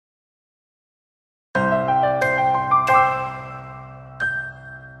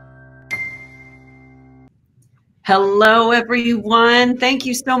Hello, everyone. Thank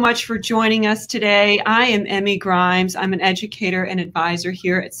you so much for joining us today. I am Emmy Grimes. I'm an educator and advisor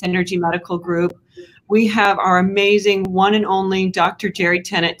here at Senergy Medical Group. We have our amazing one and only Dr. Jerry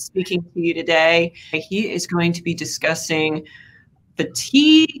Tennant speaking to you today. He is going to be discussing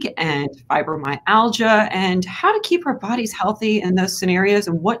fatigue and fibromyalgia and how to keep our bodies healthy in those scenarios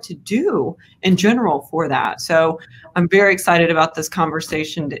and what to do in general for that. So I'm very excited about this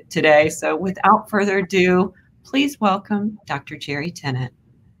conversation today. So without further ado, please welcome Dr. Jerry Tennant.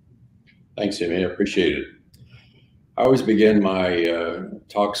 Thanks, Amy. I appreciate it. I always begin my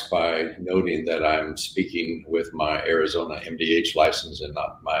talks by noting that I'm speaking with my Arizona MDH license and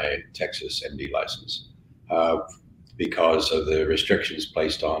not my Texas MD license because of the restrictions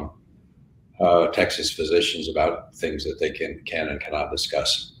placed on Texas physicians about things that they can and cannot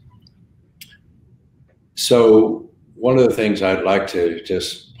discuss. So one of the things I'd like to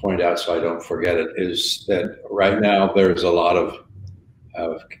just point out so I don't forget it is that right now there's a lot of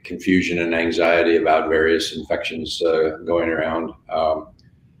confusion and anxiety about various infections going around,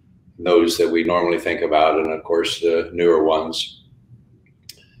 those that we normally think about, and of course the newer ones.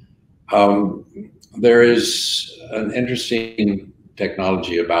 There is an interesting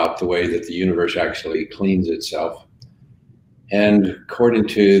technology about the way that the universe actually cleans itself. And according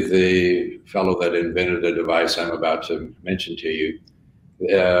to the fellow that invented the device I'm about to mention to you,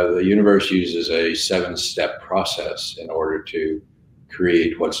 the universe uses a 7-step process in order to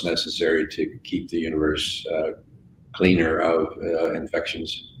create what's necessary to keep the universe cleaner of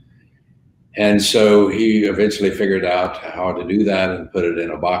infections. And so he eventually figured out how to do that and put it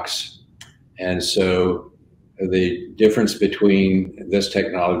in a box. And so the difference between this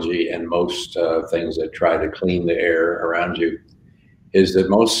technology and most things that try to clean the air around you is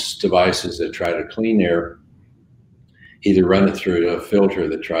that most devices that try to clean air either run it through a filter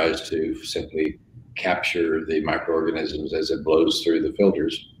that tries to simply capture the microorganisms as it blows through the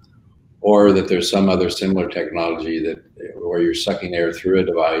filters, or that there's some other similar technology that where you're sucking air through a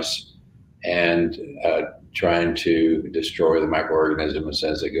device and trying to destroy the microorganisms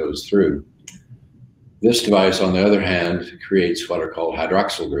as it goes through. This device, on the other hand, creates what are called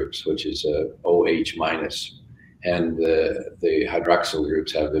hydroxyl groups, which is a OH minus, and the hydroxyl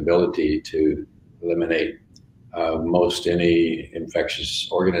groups have the ability to eliminate most any infectious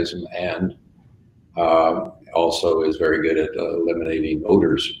organism, and also is very good at eliminating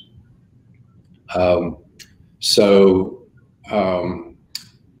odors.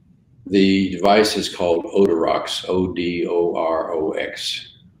 The device is called Odorox, O-D-O-R-O-X,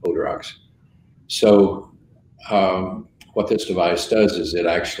 Odorox. So what this device does is it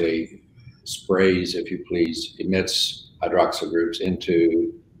actually sprays, if you please, emits hydroxyl groups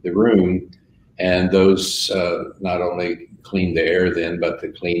into the room. And those not only clean the air then, but they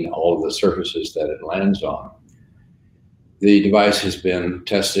clean all of the surfaces that it lands on. The device has been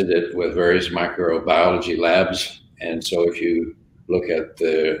tested with various microbiology labs. And so if you look at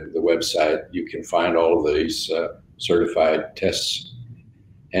the website, you can find all of these certified tests.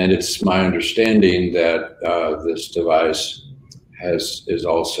 And it's my understanding that this device is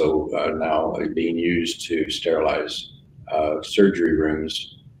also now being used to sterilize surgery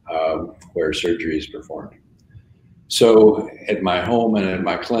rooms where surgery is performed. So at my home and at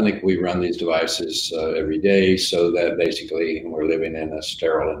my clinic, we run these devices every day so that basically we're living in a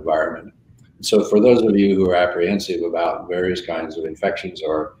sterile environment. So for those of you who are apprehensive about various kinds of infections,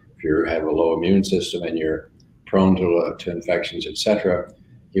 or if you have a low immune system and you're prone to infections, etc.,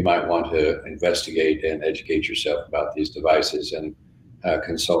 you might want to investigate and educate yourself about these devices and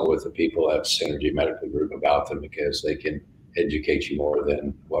consult with the people at Senergy Medical Group about them, because they can educate you more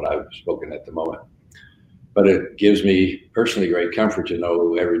than what I've spoken at the moment. But it gives me personally great comfort to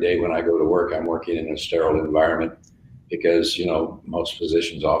know every day when I go to work, I'm working in a sterile environment, because, you know, most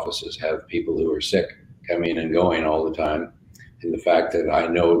physicians' offices have people who are sick coming and going all the time. And the fact that I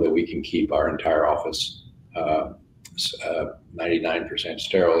know that we can keep our entire office 99%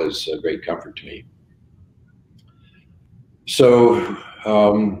 sterile is a great comfort to me. So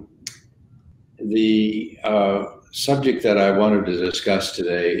the subject that I wanted to discuss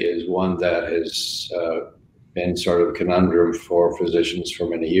today is one that has been sort of a conundrum for physicians for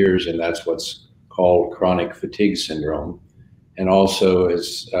many years, and that's what's called chronic fatigue syndrome. And also,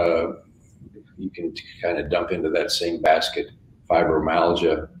 as you can kind of dump into that same basket,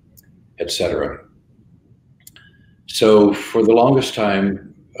 fibromyalgia, etc. So for the longest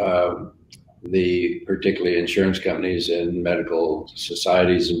time, particularly insurance companies and medical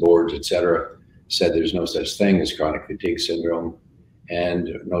societies and boards, etc., said there's no such thing as chronic fatigue syndrome and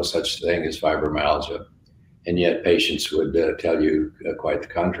no such thing as fibromyalgia. And yet patients would tell you quite the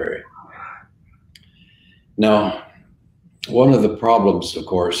contrary. Now, one of the problems, of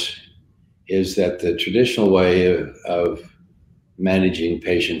course, is that the traditional way of managing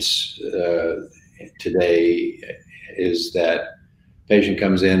patients today is that patient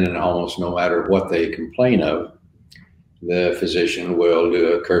comes in and almost no matter what they complain of, the physician will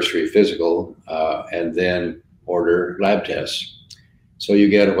do a cursory physical and then order lab tests. So you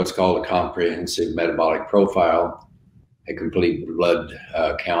get what's called a comprehensive metabolic profile, a complete blood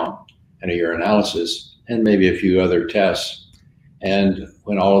count, and a urinalysis, and maybe a few other tests. And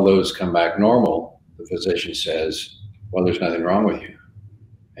when all of those come back normal, the physician says, well, there's nothing wrong with you.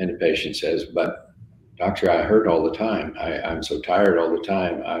 And the patient says, but doctor, I hurt all the time. I'm so tired all the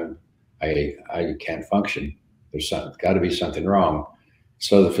time. I can't function. There's got to be something wrong.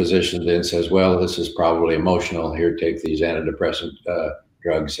 So the physician then says, well, this is probably emotional. Here, take these antidepressant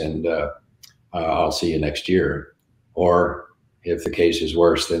drugs and I'll see you next year. Or if the case is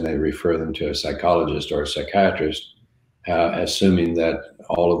worse, then they refer them to a psychologist or a psychiatrist, assuming that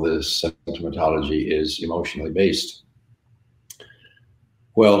all of this symptomatology is emotionally based.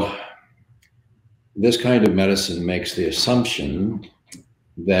 Well, this kind of medicine makes the assumption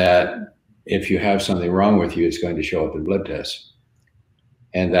that if you have something wrong with you, it's going to show up in blood tests.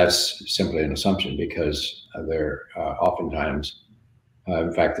 And that's simply an assumption because they're oftentimes,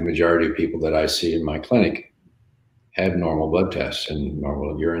 in fact, the majority of people that I see in my clinic have normal blood tests and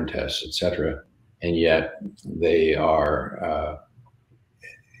normal urine tests, etc. And yet they are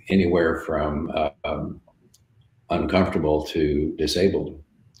anywhere from uncomfortable to disabled.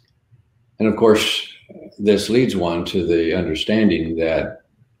 And of course, this leads one to the understanding that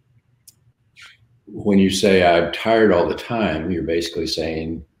when you say I'm tired all the time, you're basically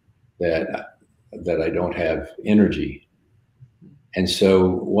saying that I don't have energy. And so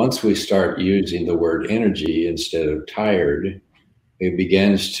once we start using the word energy instead of tired, it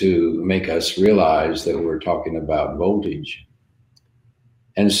begins to make us realize that we're talking about voltage.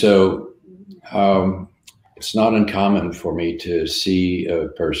 And so it's not uncommon for me to see a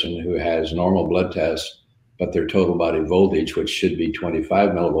person who has normal blood tests, but their total body voltage, which should be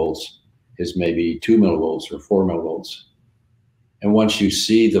 25 millivolts, is maybe 2 millivolts or 4 millivolts. And once you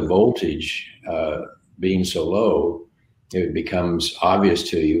see the voltage being so low, it becomes obvious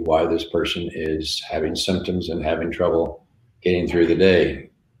to you why this person is having symptoms and having trouble getting through the day.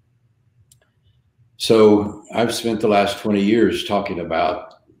 So I've spent the last 20 years talking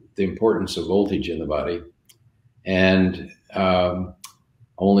about the importance of voltage in the body. And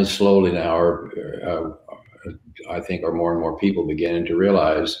only slowly now I think are more and more people beginning to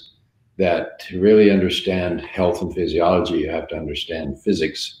realize that to really understand health and physiology, you have to understand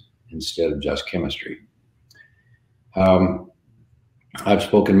physics instead of just chemistry. I've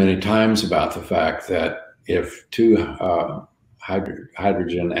spoken many times about the fact that if two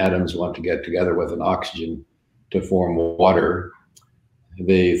hydrogen atoms want to get together with an oxygen to form water,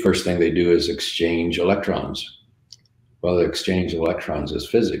 the first thing they do is exchange electrons. Well, the exchange of electrons is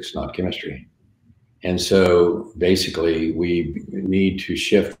physics, not chemistry. And so basically we need to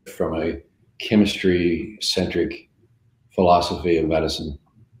shift from a chemistry-centric philosophy of medicine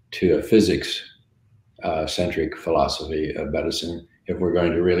to a physics-centric philosophy of medicine if we're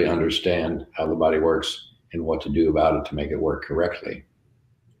going to really understand how the body works and what to do about it to make it work correctly.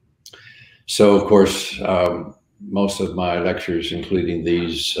 So of course, most of my lectures, including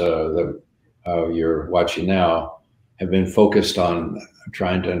these that you're watching now, have been focused on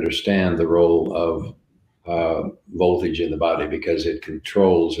trying to understand the role of voltage in the body because it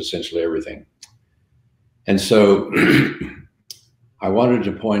controls essentially everything. And so I wanted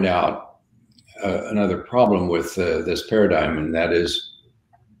to point out another problem with this paradigm, and that is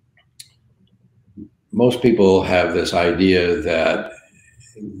most people have this idea that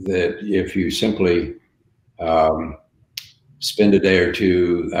if you simply spend a day or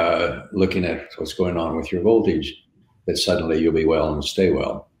two looking at what's going on with your voltage, that suddenly you'll be well and stay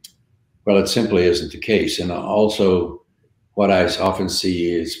well. Well, it simply isn't the case. And also what I often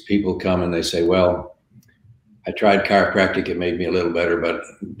see is people come and they say, well, I tried chiropractic, it made me a little better, but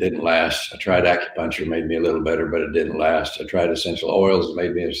it didn't last. I tried acupuncture, made me a little better, but it didn't last. I tried essential oils, it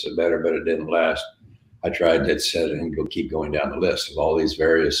made me better, but it didn't last. I tried that set and keep going down the list of all these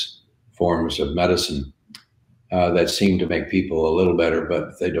various forms of medicine that seem to make people a little better,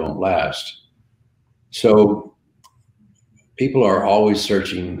 but they don't last. So people are always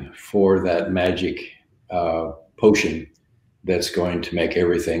searching for that magic potion that's going to make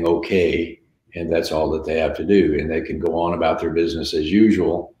everything okay, and that's all that they have to do. And they can go on about their business as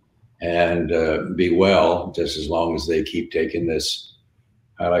usual and be well, just as long as they keep taking this,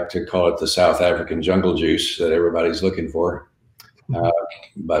 I like to call it the South African jungle juice that everybody's looking for,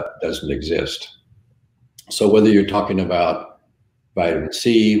 but doesn't exist. So whether you're talking about vitamin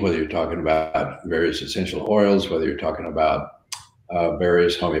C, whether you're talking about various essential oils, whether you're talking about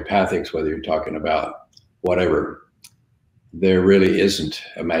various homeopathics, whether you're talking about whatever, there really isn't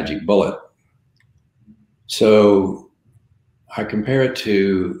a magic bullet. So I compare it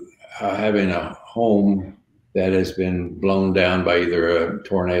to having a home that has been blown down by either a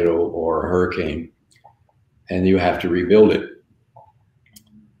tornado or a hurricane, and you have to rebuild it.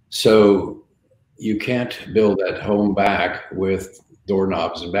 So you can't build that home back with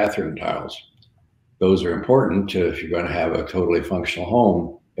doorknobs and bathroom tiles. Those are important if you're going to have a totally functional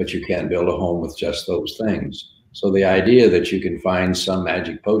home, but you can't build a home with just those things. So the idea that you can find some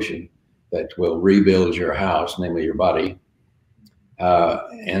magic potion that will rebuild your house, namely your body,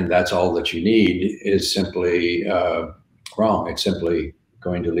 and that's all that you need, is simply wrong. It's simply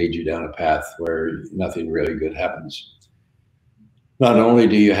going to lead you down a path where nothing really good happens. Not only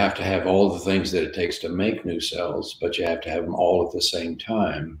do you have to have all the things that it takes to make new cells, but you have to have them all at the same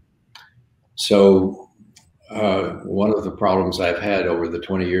time. So one of the problems I've had over the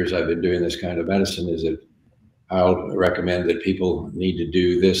 20 years I've been doing this kind of medicine is that I'll recommend that people need to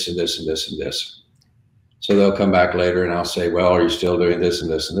do this and this and this and this. So they'll come back later and I'll say, well, are you still doing this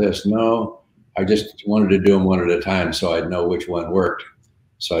and this and this? No, I just wanted to do them one at a time so I'd know which one worked,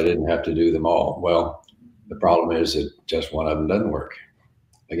 so I didn't have to do them all. Well, the problem is that just one of them doesn't work.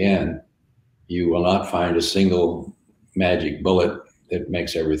 Again, you will not find a single magic bullet that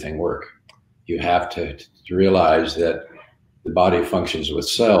makes everything work. You have to realize that the body functions with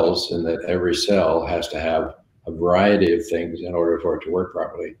cells and that every cell has to have a variety of things in order for it to work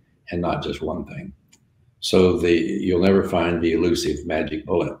properly, and not just one thing. So you'll never find the elusive magic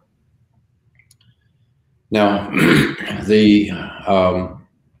bullet. Now, the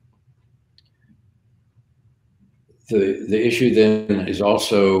issue then is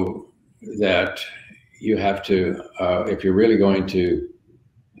also that you have to, if you're really going to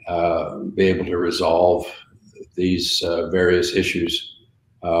be able to resolve these various issues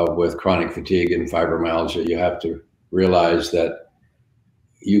with chronic fatigue and fibromyalgia, you have to realize that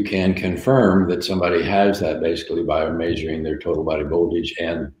you can confirm that somebody has that basically by measuring their total body voltage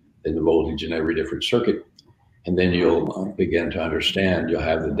and then the voltage in every different circuit. And then you'll begin to understand, you'll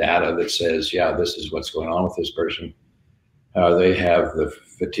have the data that says, yeah, this is what's going on with this person. They have the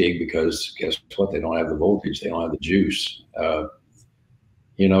fatigue because guess what? They don't have the voltage. They don't have the juice.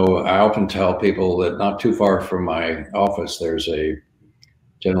 You know, I often tell people that not too far from my office, there's a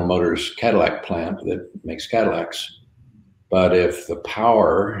General Motors Cadillac plant that makes Cadillacs. But if the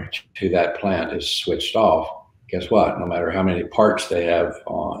power to that plant is switched off, guess what? No matter how many parts they have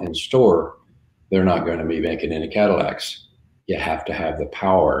in store, they're not going to be making any Cadillacs. You have to have the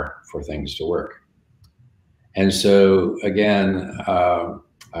power for things to work. And so again,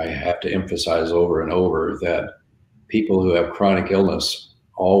 I have to emphasize over and over that people who have chronic illness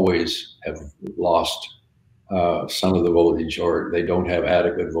always have lost some of the voltage, or they don't have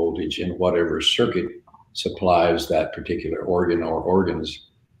adequate voltage in whatever circuit supplies that particular organ or organs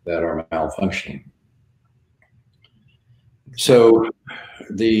that are malfunctioning. So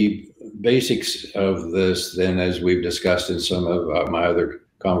the basics of this then, as we've discussed in some of my other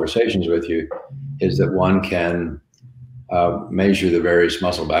conversations with you, is that one can measure the various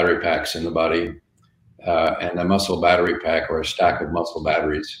muscle battery packs in the body. And a muscle battery pack, or a stack of muscle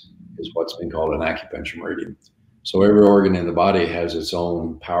batteries, is what's been called an acupuncture meridian. So every organ in the body has its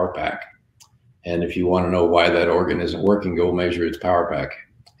own power pack. And if you want to know why that organ isn't working, go measure its power pack,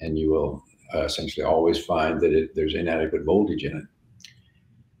 and you will essentially always find that there's inadequate voltage in it.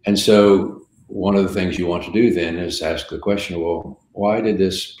 And so one of the things you want to do then is ask the question, well, why did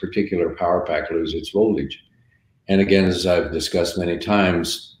this particular power pack lose its voltage? And again, as I've discussed many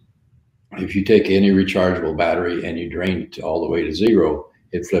times, if you take any rechargeable battery and you drain it all the way to zero,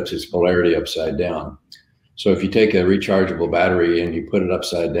 it flips its polarity upside down. So if you take a rechargeable battery and you put it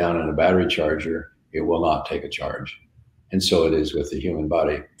upside down in a battery charger, it will not take a charge. And so it is with the human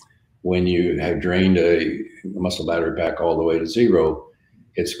body. When you have drained a muscle battery pack all the way to zero,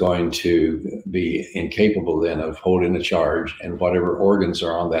 it's going to be incapable then of holding a charge, and whatever organs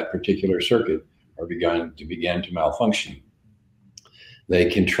are on that particular circuit are begin to malfunction. They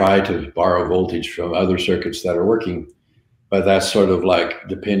can try to borrow voltage from other circuits that are working, but that's sort of like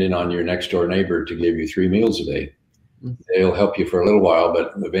depending on your next door neighbor to give you 3 meals a day. They'll help you for a little while,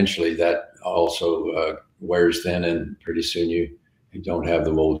 but eventually that also wears thin, and pretty soon you don't have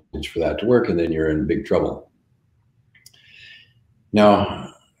the voltage for that to work, and then you're in big trouble.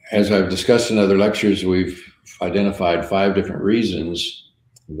 Now, as I've discussed in other lectures, we've identified 5 different reasons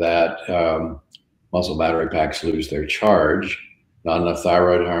that muscle battery packs lose their charge. Not enough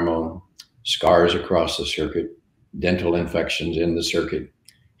thyroid hormone, scars across the circuit, dental infections in the circuit,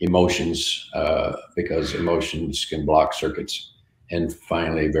 emotions, because emotions can block circuits, and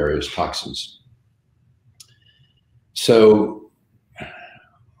finally various toxins. So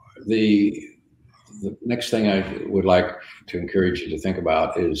the next thing I would like to encourage you to think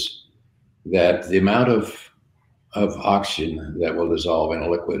about is that the amount of oxygen that will dissolve in a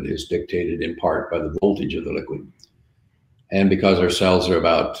liquid is dictated in part by the voltage of the liquid. And because our cells are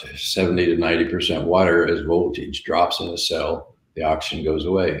about 70 to 90% water, as voltage drops in a cell, the oxygen goes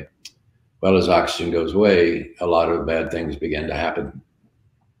away. Well, as oxygen goes away, a lot of bad things begin to happen.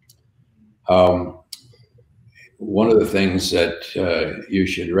 One of the things that you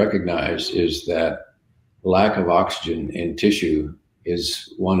should recognize is that lack of oxygen in tissue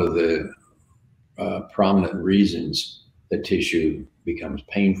is one of the prominent reasons that tissue becomes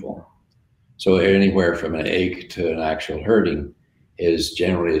painful. So anywhere from an ache to an actual hurting is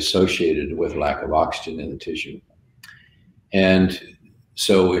generally associated with lack of oxygen in the tissue. And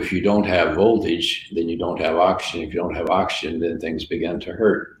so if you don't have voltage, then you don't have oxygen. If you don't have oxygen, then things begin to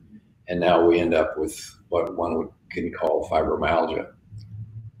hurt. And now we end up with what one can call fibromyalgia.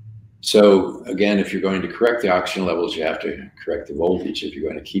 So again, if you're going to correct the oxygen levels, you have to correct the voltage if you're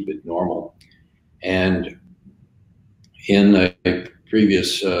going to keep it normal. And in a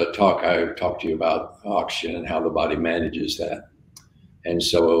previous talk, I talked to you about oxygen and how the body manages that. And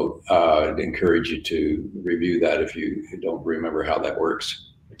so I'd encourage you to review that if you don't remember how that works.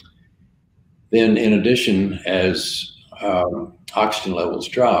 Then in addition, as oxygen levels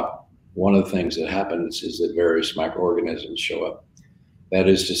drop, one of the things that happens is that various microorganisms show up. That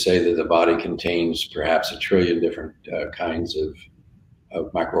is to say that the body contains perhaps 1 trillion different kinds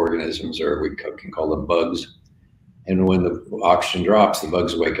of microorganisms, or we can call them bugs. And when the oxygen drops, the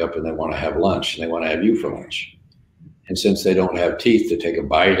bugs wake up and they want to have lunch, and they want to have you for lunch. And since they don't have teeth to take a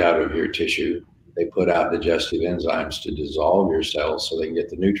bite out of your tissue, they put out digestive enzymes to dissolve your cells so they can get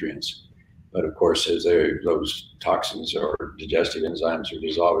the nutrients. But of course, as those toxins or digestive enzymes are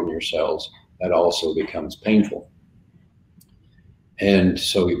dissolving your cells, that also becomes painful. And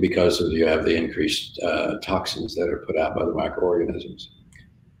so because you have the increased toxins that are put out by the microorganisms.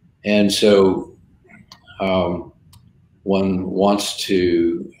 And so one wants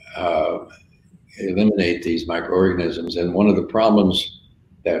to eliminate these microorganisms. And one of the problems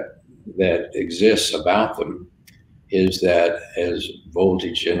that exists about them is that as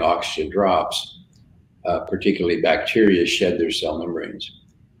voltage and oxygen drops, particularly bacteria shed their cell membranes,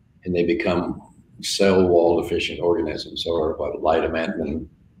 and they become cell wall deficient organisms, or what Lyme at the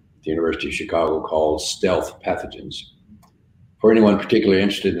University of Chicago calls stealth pathogens. For anyone particularly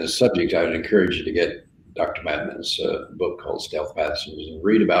interested in this subject, I would encourage you to get Dr. Madman's book called Stealth Pathogens and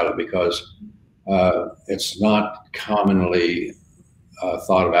read about it, because it's not commonly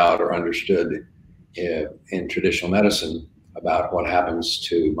thought about or understood in traditional medicine about what happens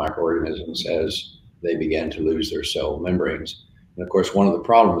to microorganisms as they begin to lose their cell membranes. And of course, one of the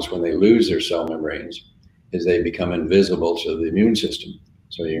problems when they lose their cell membranes is they become invisible to the immune system.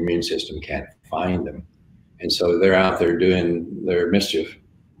 So your immune system can't find them. And so they're out there doing their mischief,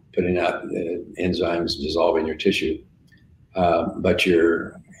 putting out enzymes, dissolving your tissue. But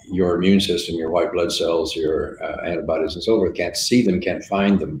your immune system, your white blood cells, your antibodies and so forth, can't see them, can't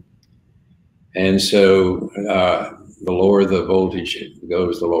find them. And so the lower the voltage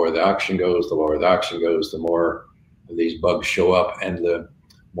goes, the lower the oxygen goes, the lower the oxygen goes, the more these bugs show up and the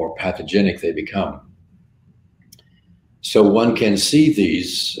more pathogenic they become. So one can see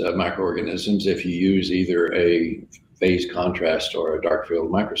these microorganisms if you use either a phase contrast or a dark field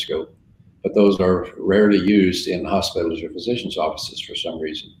microscope, but those are rarely used in hospitals or physicians' offices for some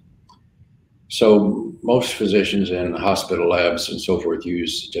reason. So most physicians in hospital labs and so forth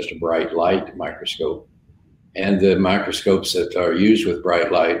use just a bright light microscope. And the microscopes that are used with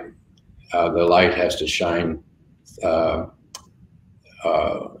bright light, the light has to shine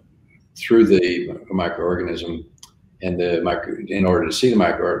through the microorganism, and in order to see the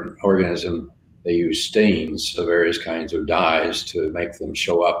microorganism, they use stains of various kinds of dyes to make them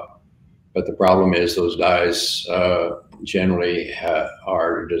show up. But the problem is those dyes generally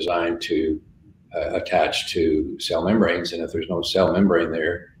are designed to attach to cell membranes, and if there's no cell membrane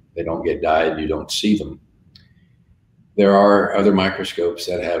there, they don't get dyed, you don't see them. There are other microscopes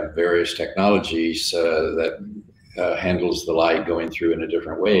that have various technologies that handles the light going through in a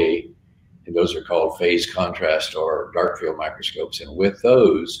different way, and those are called phase contrast or dark field microscopes. And with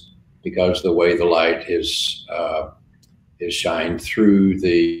those, because the way the light is shined through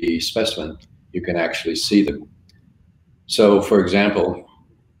the specimen, you can actually see them. So, for example,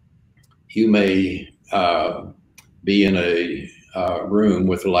 you may be in a room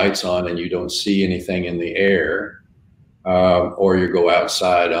with the lights on and you don't see anything in the air, or you go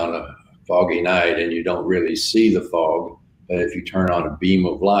outside on a foggy night and you don't really see the fog, but if you turn on a beam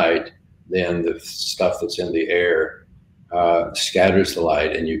of light, then the stuff that's in the air scatters the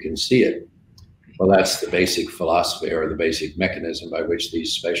light and you can see it. Well, that's the basic philosophy or the basic mechanism by which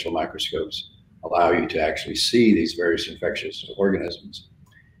these spatial microscopes allow you to actually see these various infectious organisms.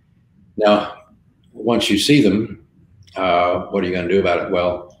 Now, once you see them, what are you going to do about it?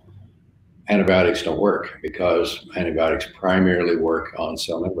 Well, antibiotics don't work because antibiotics primarily work on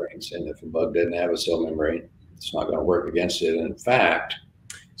cell membranes. And if a bug doesn't have a cell membrane, it's not going to work against it. And in fact,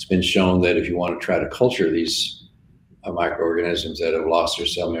 it's been shown that if you want to try to culture these microorganisms that have lost their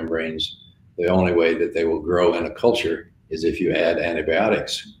cell membranes, the only way that they will grow in a culture is if you add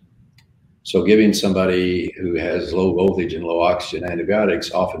antibiotics. So giving somebody who has low voltage and low oxygen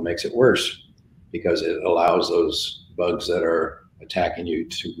antibiotics often makes it worse because it allows those bugs that are attacking you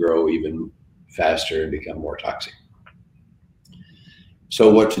to grow even faster and become more toxic.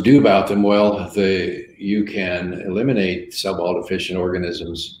 So what to do about them? Well, you can eliminate cell wall deficient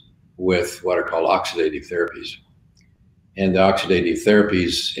organisms with what are called oxidative therapies. And the oxidative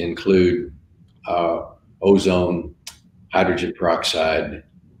therapies include ozone, hydrogen peroxide,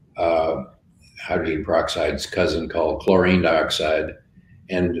 hydrogen peroxide's cousin called chlorine dioxide,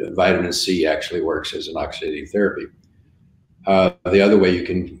 and vitamin C actually works as an oxidative therapy. The other way you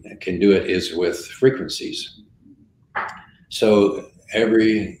can do it is with frequencies. So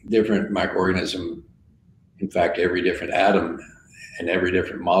every different microorganism, in fact, every different atom and every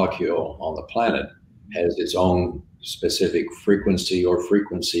different molecule on the planet has its own specific frequency or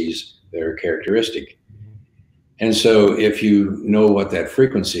frequencies that are characteristic. And so if you know what that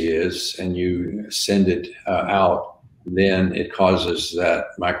frequency is and you send it out, then it causes that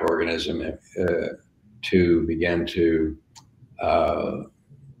microorganism to begin to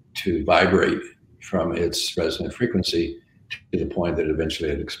vibrate from its resonant frequency to the point that eventually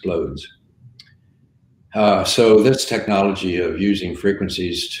it explodes. So this technology of using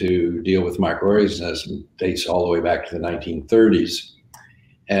frequencies to deal with microorganisms dates all the way back to the 1930s,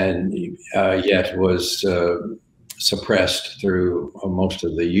 and yet was suppressed through most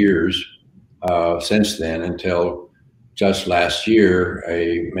of the years since then, until just last year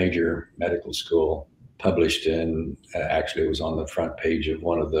a major medical school published in, actually it was on the front page of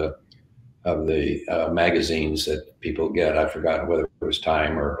one of the magazines that people get. I forgot whether it was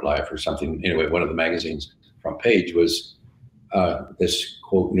Time or Life or something. Anyway, one of the magazines front page was this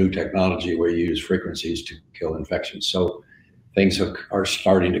quote new technology where you use frequencies to kill infections. So things are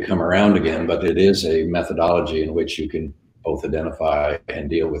starting to come around again, but it is a methodology in which you can both identify and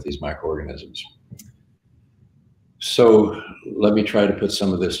deal with these microorganisms. So let me try to put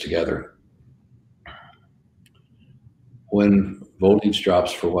some of this together. When voltage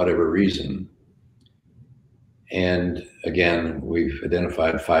drops for whatever reason, and again, we've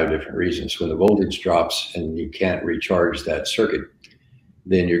identified 5 different reasons. When the voltage drops and you can't recharge that circuit,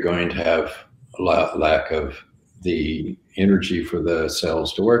 then you're going to have a lack of the energy for the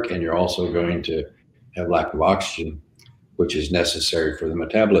cells to work, and you're also going to have lack of oxygen, which is necessary for the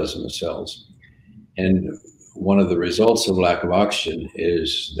metabolism of cells. And one of the results of lack of oxygen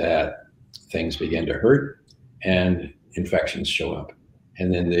is that things begin to hurt and infections show up.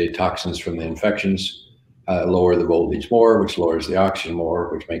 And then the toxins from the infections lower the voltage more, which lowers the oxygen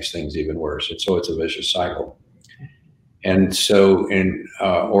more, which makes things even worse. And so it's a vicious cycle. And so in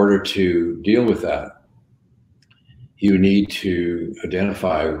order to deal with that, you need to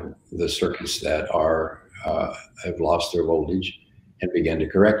identify the circuits that have lost their voltage and begin to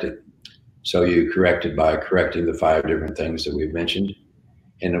correct it. So you correct it by correcting the 5 different things that we've mentioned.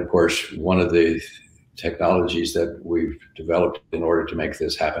 And of course, one of the technologies that we've developed in order to make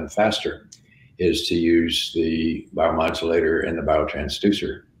this happen faster is to use the biomodulator and the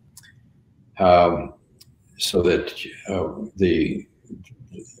biotransducer. So that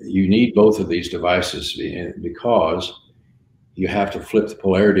you need both of these devices because you have to flip the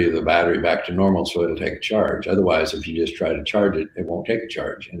polarity of the battery back to normal so it'll take a charge. Otherwise, if you just try to charge it, it won't take a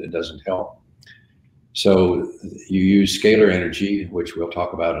charge and it doesn't help. So you use scalar energy, which we'll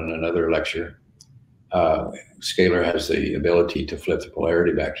talk about in another lecture. Scalar has the ability to flip the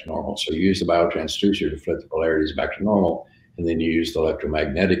polarity back to normal. So you use the biotransducer to flip the polarities back to normal, and then you use the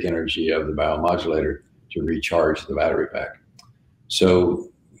electromagnetic energy of the biomodulator to recharge the battery pack. So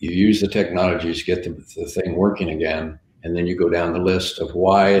you use the technologies to get the thing working again, and then you go down the list of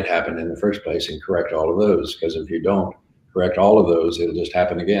why it happened in the first place and correct all of those, because if you don't correct all of those, it'll just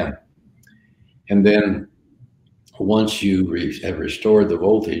happen again. And then once you have restored the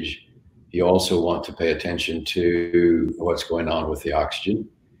voltage, You also want to pay attention to what's going on with the oxygen.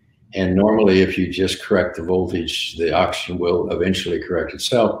 And normally, if you just correct the voltage, the oxygen will eventually correct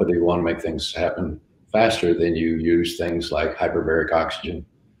itself. But if you want to make things happen faster, then you use things like hyperbaric oxygen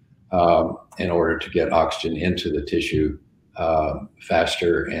in order to get oxygen into the tissue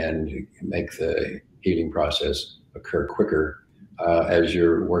faster and make the healing process occur quicker as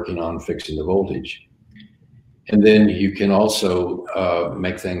you're working on fixing the voltage. And then you can also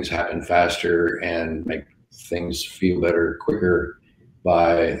make things happen faster and make things feel better quicker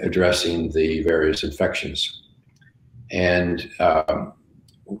by addressing the various infections. And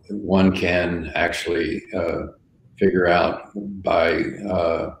one can actually figure out by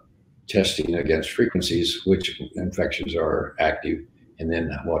testing against frequencies which infections are active and then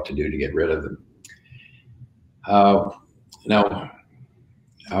what to do to get rid of them. Now,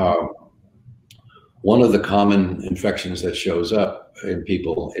 one of the common infections that shows up in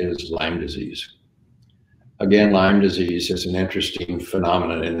people is Lyme disease. Again, Lyme disease is an interesting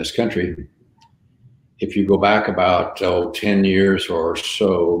phenomenon in this country. If you go back about 10 years or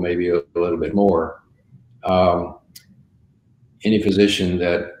so, maybe a little bit more, any physician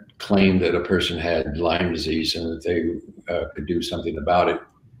that claimed that a person had Lyme disease and that they could do something about it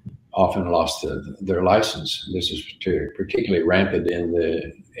often lost their license. This is particularly rampant in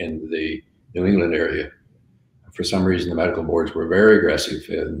the New England area. For some reason, the medical boards were very aggressive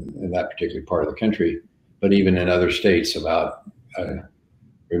in that particular part of the country, but even in other states about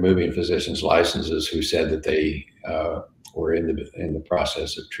removing physicians' licenses who said that they were in the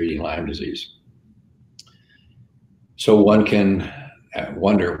process of treating Lyme disease. So one can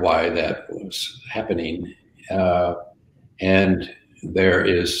wonder why that was happening, and there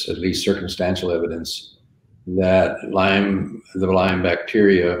is at least circumstantial evidence that the Lyme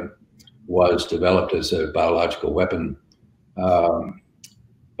bacteria was developed as a biological weapon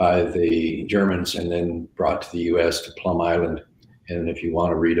by the Germans and then brought to the US to Plum Island. And if you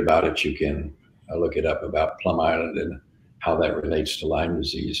want to read about it, you can look it up about Plum Island and how that relates to Lyme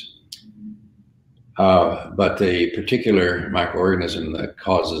disease. But the particular microorganism that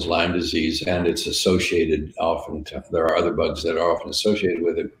causes Lyme disease, and it's associated often there are other bugs that are often associated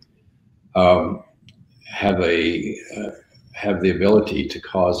with it, have the ability to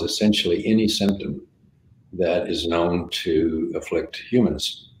cause essentially any symptom that is known to afflict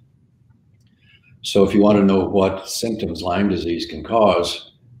humans. So if you want to know what symptoms Lyme disease can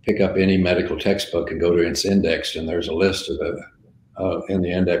cause, pick up any medical textbook and go to its index, and there's a list of in the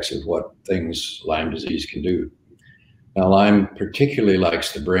index of what things Lyme disease can do. Now, Lyme particularly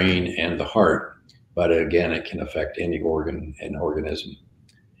likes the brain and the heart, but again, it can affect any organ and organism.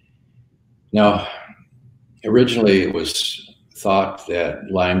 Now, originally it was thought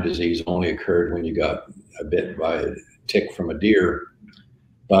that Lyme disease only occurred when you got bit by a tick from a deer,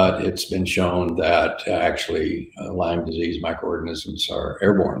 but it's been shown that actually Lyme disease microorganisms are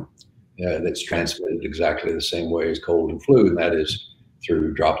airborne. That's transmitted exactly the same way as cold and flu, and that is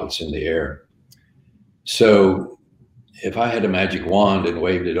through droplets in the air. So if I had a magic wand and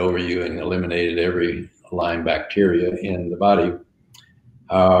waved it over you and eliminated every Lyme bacteria in the body,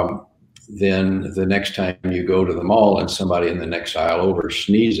 then the next time you go to the mall and somebody in the next aisle over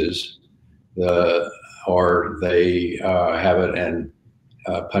sneezes, or they have it and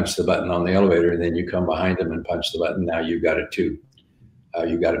punch the button on the elevator, and then you come behind them and punch the button, now you've got it too.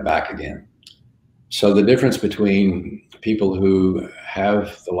 You got it back again. So the difference between people who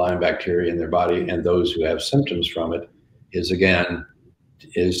have the Lyme bacteria in their body and those who have symptoms from it is, again,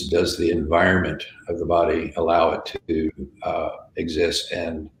 does the environment of the body allow it to exist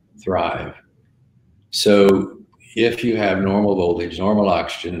and thrive? So if you have normal voltage, normal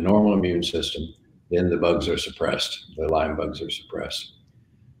oxygen, normal immune system, then the bugs are suppressed. The Lyme bugs are suppressed.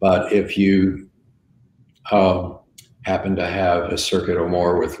 But if you happen to have a circuit or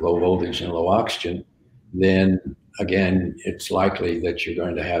more with low voltage and low oxygen, then again, it's likely that you're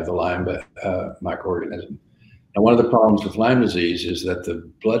going to have the Lyme microorganism. Now, one of the problems with Lyme disease is that the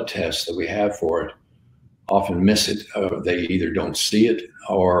blood tests that we have for it often miss it. They either don't see it,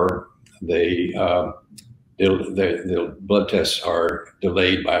 or the blood tests are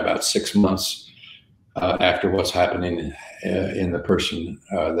delayed by about 6 months after what's happening in the person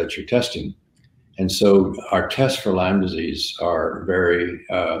that you're testing. And so our tests for Lyme disease are very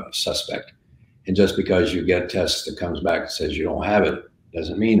suspect. And just because you get a test that comes back and says you don't have it,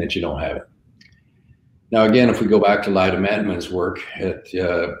 doesn't mean that you don't have it. Now, again, if we go back to Lyda Mattmann's work at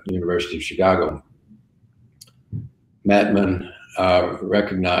the University of Chicago, Mattmann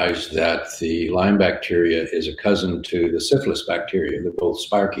recognized that the Lyme bacteria is a cousin to the syphilis bacteria. They're both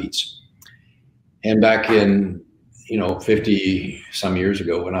spirochetes. And back in 50 some years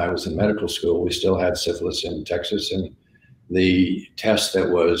ago when I was in medical school, we still had syphilis in Texas, and the test that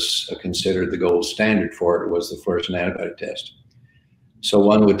was considered the gold standard for it was the fluorescent antibody test. So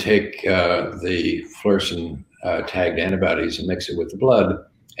one would take the fluorescent tagged antibodies and mix it with the blood,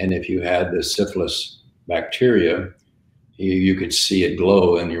 and if you had the syphilis bacteria, you could see it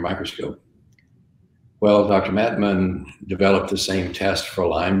glow in your microscope. Well, Dr. Mattman developed the same test for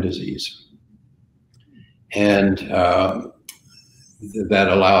Lyme disease. And that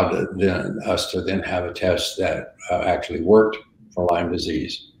allowed us to then have a test that actually worked for Lyme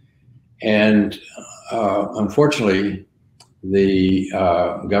disease. And unfortunately, the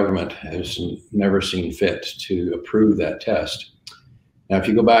government has never seen fit to approve that test. Now, if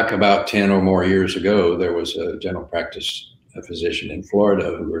you go back about 10 or more years ago, there was a general practice physician in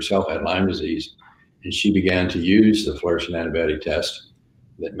Florida who herself had Lyme disease, and she began to use the fluorescent antibody test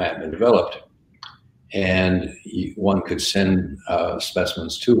that Mattman developed. And one could send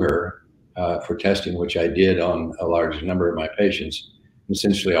specimens to her for testing, which I did on a large number of my patients.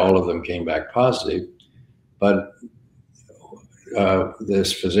 Essentially, all of them came back positive, but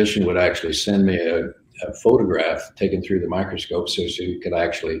this physician would actually send me a photograph taken through the microscope so you could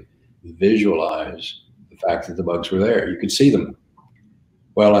actually visualize the fact that the bugs were there. You could see them.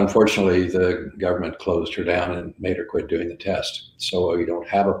 Well, unfortunately, the government closed her down and made her quit doing the test. So you don't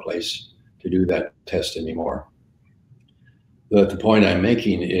have a place to do that test anymore. But the point I'm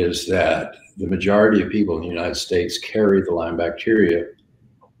making is that the majority of people in the United States carry the Lyme bacteria,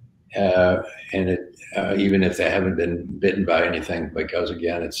 and even if they haven't been bitten by anything, because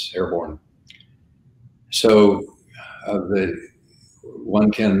again, it's airborne. So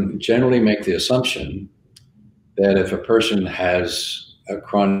one can generally make the assumption that if a person has a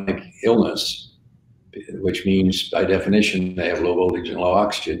chronic illness, which means by definition they have low voltage and low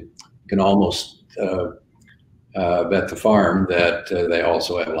oxygen, can almost bet the farm that they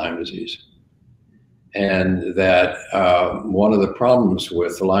also have Lyme disease. And that one of the problems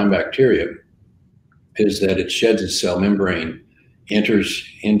with the Lyme bacteria is that it sheds its cell membrane, enters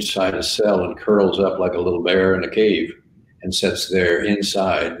inside a cell and curls up like a little bear in a cave and sits there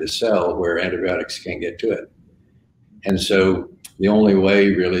inside the cell where antibiotics can't get to it. And so the only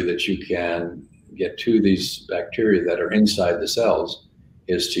way really that you can get to these bacteria that are inside the cells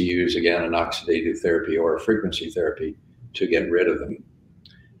is to use, again, an oxidative therapy or a frequency therapy to get rid of them.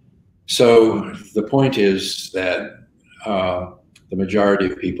 So the point is that the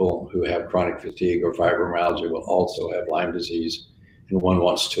majority of people who have chronic fatigue or fibromyalgia will also have Lyme disease, and one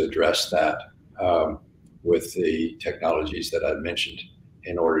wants to address that with the technologies that I've mentioned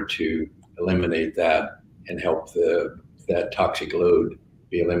in order to eliminate that and help that toxic load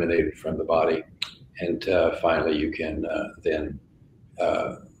be eliminated from the body. And finally, you can then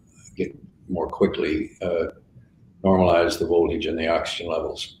get more quickly normalize the voltage and the oxygen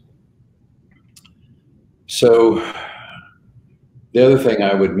levels. So the other thing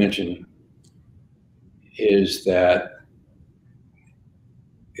I would mention is that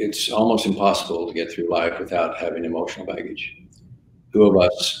it's almost impossible to get through life without having emotional baggage. Who of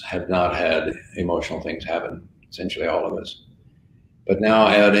us have not had emotional things happen? Essentially all of us. But now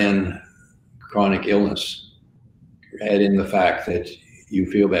add in chronic illness, add in the fact that you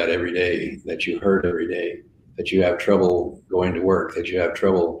feel bad every day, that you hurt every day, that you have trouble going to work, that you have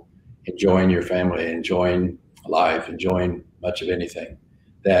trouble enjoying your family, enjoying life, enjoying much of anything.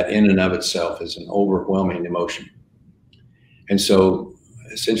 That in and of itself is an overwhelming emotion. And so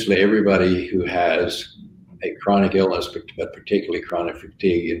essentially everybody who has a chronic illness, but particularly chronic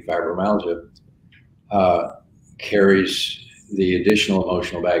fatigue and fibromyalgia, carries the additional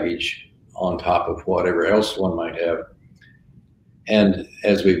emotional baggage on top of whatever else one might have. And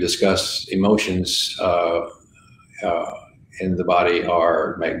as we've discussed, emotions in the body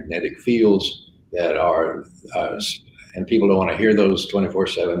are magnetic fields that are, and people don't want to hear those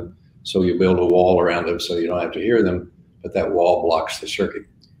 24/7, so you build a wall around them so you don't have to hear them, but that wall blocks the circuit.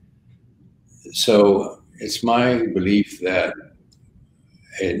 So it's my belief that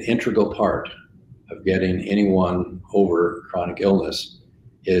an integral part of getting anyone over chronic illness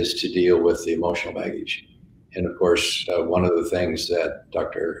is to deal with the emotional baggage. And of course, one of the things that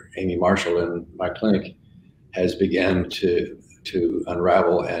Dr. Amy Marshall in my clinic has begun to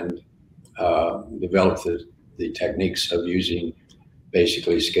unravel and develop the techniques of using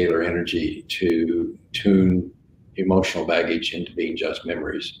basically scalar energy to tune emotional baggage into being just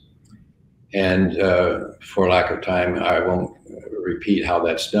memories. And for lack of time, I won't repeat how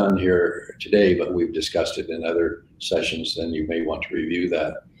that's done here today, but we've discussed it in other sessions, and you may want to review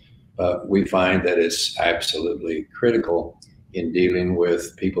that. But we find that it's absolutely critical in dealing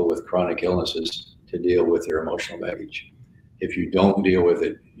with people with chronic illnesses to deal with their emotional baggage. If you don't deal with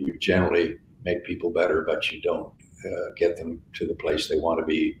it, you generally make people better, but you don't get them to the place they want to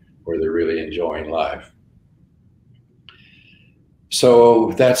be where they're really enjoying life.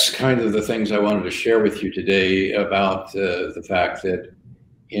 So that's kind of the things I wanted to share with you today about the fact that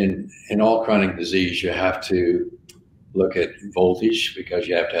in all chronic disease, you have to look at voltage, because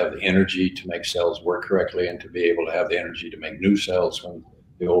you have to have the energy to make cells work correctly and to be able to have the energy to make new cells when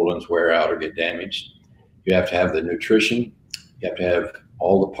the old ones wear out or get damaged. You have to have the nutrition. You have to have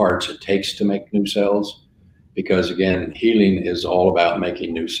all the parts it takes to make new cells, because again, healing is all about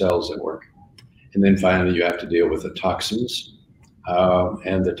making new cells that work. And then finally, you have to deal with the toxins.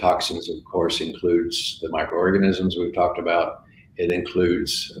 And the toxins, of course, includes the microorganisms we've talked about. It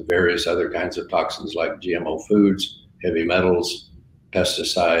includes various other kinds of toxins like GMO foods, heavy metals,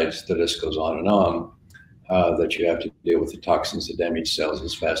 pesticides, the list goes on, that you have to deal with the toxins that damage cells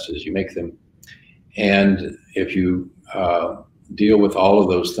as fast as you make them. And if you deal with all of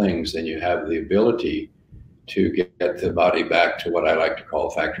those things, then you have the ability to get the body back to what I like to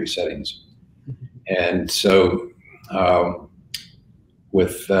call factory settings. And so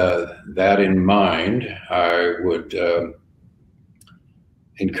with that in mind, I would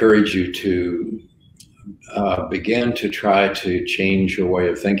encourage you to begin to try to change your way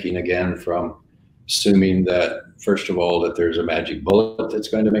of thinking again, from assuming that, first of all, that there's a magic bullet that's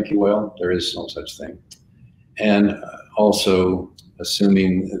going to make you well. There is no such thing. And also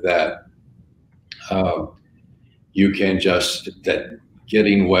assuming that you can that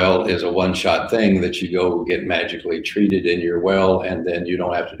getting well is a one-shot thing, that you go get magically treated and you're well, and then you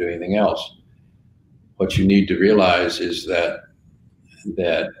don't have to do anything else. What you need to realize is that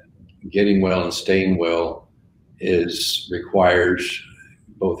getting well and staying well requires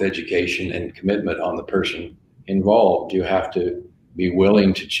both education and commitment on the person involved. You have to be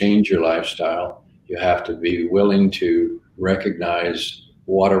willing to change your lifestyle. You have to be willing to recognize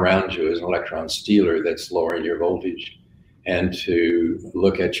what around you is an electron stealer that's lowering your voltage, and to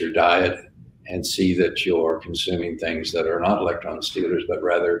look at your diet and see that you're consuming things that are not electron stealers, but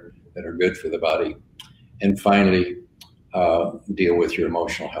rather that are good for the body. And finally, deal with your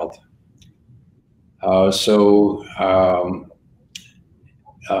emotional health.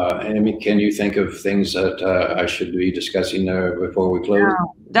 Amy, can you think of things that I should be discussing before we close?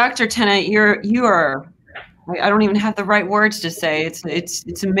 Wow. Dr. Tennant, you are, I don't even have the right words to say.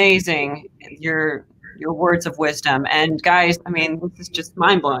 It's amazing, your words of wisdom. And guys, I mean, this is just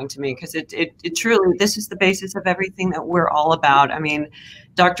mind blowing to me, because it truly, this is the basis of everything that we're all about. I mean,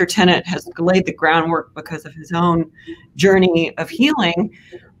 Dr. Tennant has laid the groundwork because of his own journey of healing,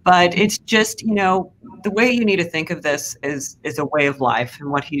 but it's just, you know, the way you need to think of this is a way of life,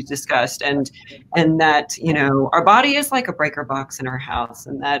 and what he's discussed, and that, you know, our body is like a breaker box in our house,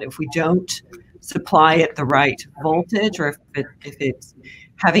 and that if we don't supply it the right voltage, or if it's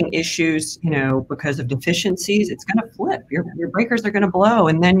having issues, you know, because of deficiencies, it's going to flip. Your breakers are going to blow,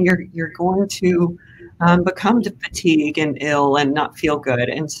 and then you're going to become fatigued and ill and not feel good.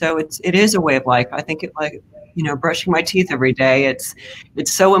 And so it is a way of life. I think you know, brushing my teeth every day, it's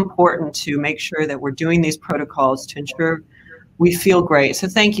so important to make sure that we're doing these protocols to ensure we feel great. So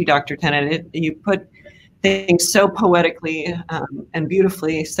thank you, Dr. Tennant. You put things so poetically and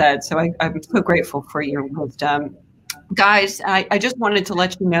beautifully said. So I'm so grateful for your wisdom. Guys, I just wanted to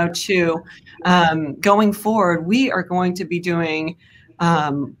let you know too, going forward, we are going to be doing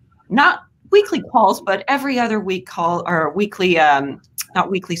not weekly calls, but every other week call, or weekly, not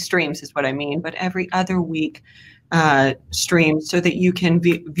weekly streams is what I mean, but every other week stream, so that you can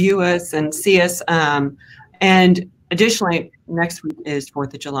view us and see us. And additionally, next week is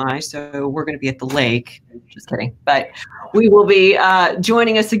 4th of July, so we're going to be at the lake. Just kidding. But we will be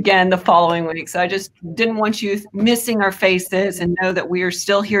joining us again the following week. So I just didn't want you missing our faces, and know that we are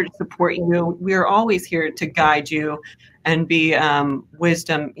still here to support you. We are always here to guide you and be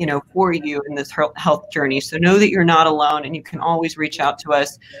wisdom, you know, for you in this health journey. So know that you're not alone, and you can always reach out to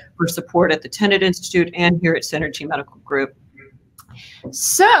us for support at the Tennant Institute and here at Senergy Medical Group.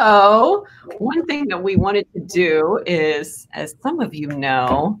 So one thing that we wanted to do is, as some of you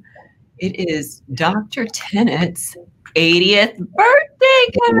know, it is Dr. Tennant's 80th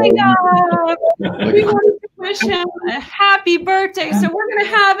birthday coming up. We wanted to wish him a happy birthday. So we're going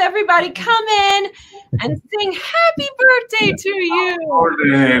to have everybody come in and sing happy birthday to you.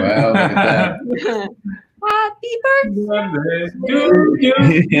 Wow, look at that. Happy birthday to you.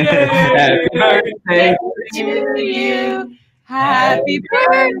 Happy birthday to you. Happy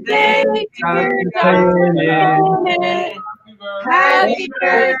birthday, dear Dr. Tennant. Happy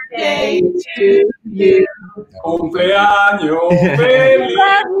birthday to you. Cumpleaños feliz.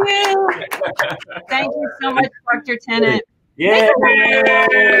 Love you. Thank you so much, Dr. Tennant. Yeah.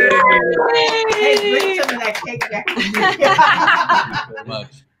 Hey, bring some of that cake back. Thank you very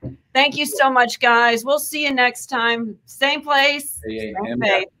much. Thank you so much, guys. We'll see you next time. Same place, Hey, same and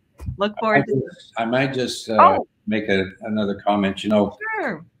faith. Look forward to it. I might just Oh. make another comment. You know,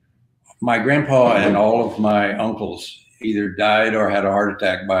 Sure. my grandpa and all of my uncles either died or had a heart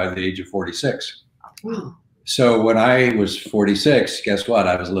attack by the age of 46. Wow. So when I was 46, guess what?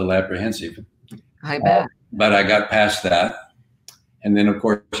 I was a little apprehensive, I bet. but I got past that. And then, of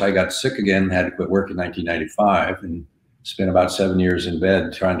course, I got sick again, had to quit work in 1995, and spent about 7 years in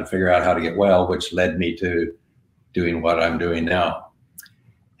bed trying to figure out how to get well, which led me to doing what I'm doing now.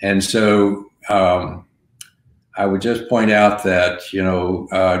 And so I would just point out that, you know,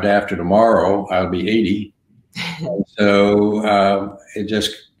 day after tomorrow, I'll be 80. So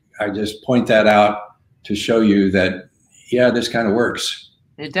I just point that out to show you that, yeah, this kind of works.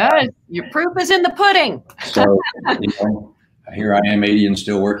 It does. Your proof is in the pudding. So, you know, here I am 80 and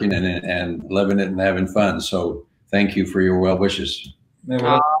still working and loving it and having fun. So thank you for your well wishes.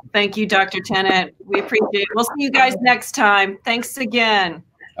 Oh, thank you, Dr. Tennant. We appreciate it. We'll see you guys next time. Thanks again.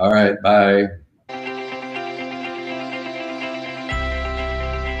 All right. Bye.